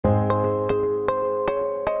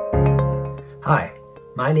Hi,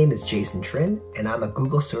 my name is Jason Trin, and I'm a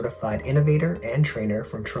Google Certified Innovator and Trainer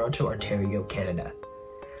from Toronto, Ontario, Canada.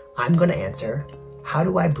 I'm going to answer, how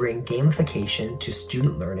do I bring gamification to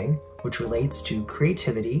student learning, which relates to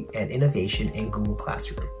creativity and innovation in Google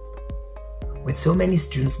Classroom? With so many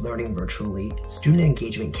students learning virtually, student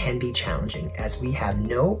engagement can be challenging as we have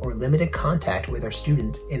no or limited contact with our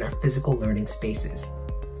students in our physical learning spaces.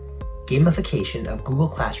 Gamification of Google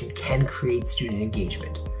Classroom can create student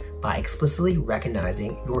engagement by explicitly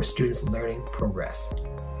recognizing your students' learning progress.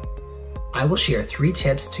 I will share 3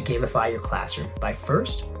 tips to gamify your classroom by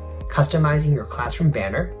first, customizing your classroom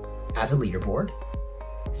banner as a leaderboard.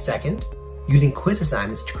 Second, using quiz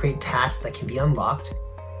assignments to create tasks that can be unlocked.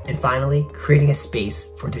 And finally, creating a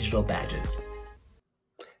space for digital badges.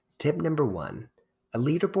 Tip number 1, a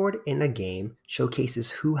leaderboard in a game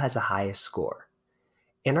showcases who has the highest score.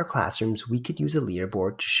 In our classrooms, we could use a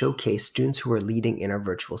leaderboard to showcase students who are leading in our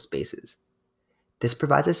virtual spaces. This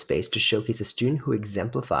provides a space to showcase a student who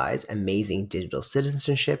exemplifies amazing digital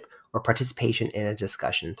citizenship or participation in a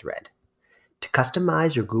discussion thread. To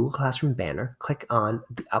customize your Google Classroom banner, click on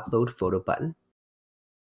the Upload Photo button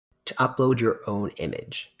to upload your own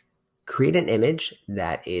image. Create an image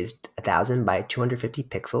that is 1000 by 250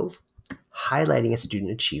 pixels, highlighting a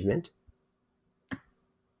student achievement,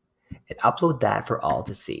 and upload that for all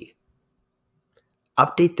to see.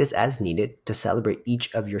 Update this as needed to celebrate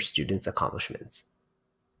each of your students' accomplishments.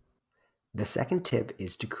 The second tip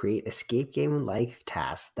is to create escape game-like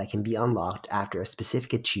tasks that can be unlocked after a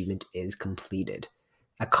specific achievement is completed,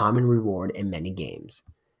 a common reward in many games.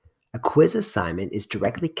 A quiz assignment is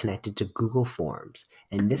directly connected to Google Forms,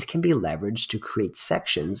 and this can be leveraged to create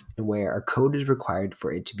sections where a code is required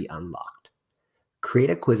for it to be unlocked. Create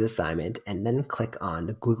a quiz assignment and then click on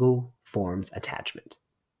the Google Forms attachment.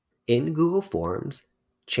 In Google Forms,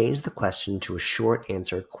 change the question to a short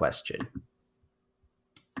answer question.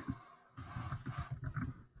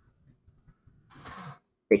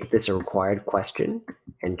 Make this a required question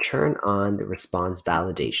and turn on the response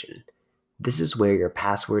validation. This is where your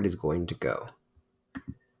password is going to go.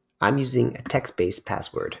 I'm using a text-based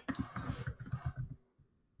password.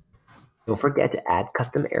 Don't forget to add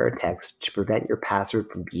custom error text to prevent your password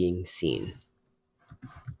from being seen.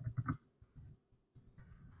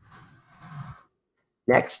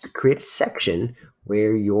 Next, create a section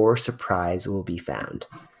where your surprise will be found.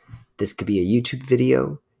 This could be a YouTube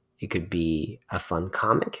video, it could be a fun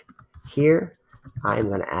comic. Here, I'm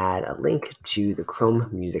going to add a link to the Chrome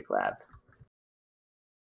Music Lab.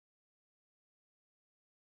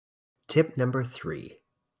 Tip number 3.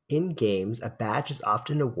 In games, a badge is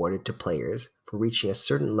often awarded to players for reaching a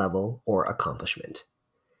certain level or accomplishment.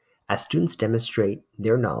 As students demonstrate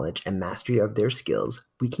their knowledge and mastery of their skills,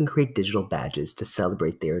 we can create digital badges to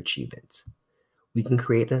celebrate their achievements. We can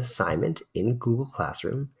create an assignment in Google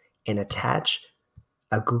Classroom and attach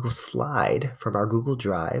a Google slide from our Google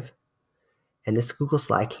Drive, and this Google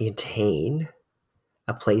slide can contain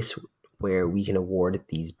a place where we can award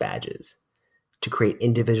these badges. To create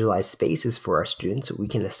individualized spaces for our students, we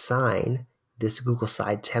can assign this Google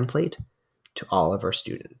Slide template to all of our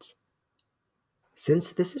students.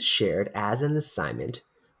 Since this is shared as an assignment,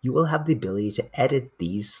 you will have the ability to edit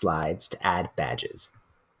these slides to add badges.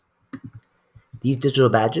 These digital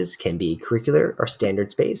badges can be curricular or standard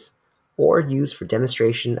space, or used for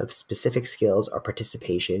demonstration of specific skills or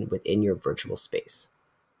participation within your virtual space.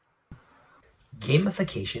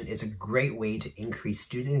 Gamification is a great way to increase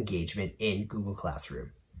student engagement in Google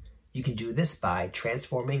Classroom. You can do this by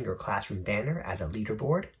transforming your classroom banner as a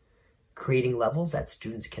leaderboard, creating levels that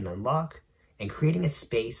students can unlock, and creating a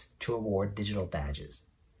space to award digital badges.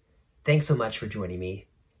 Thanks so much for joining me.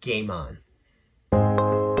 Game on!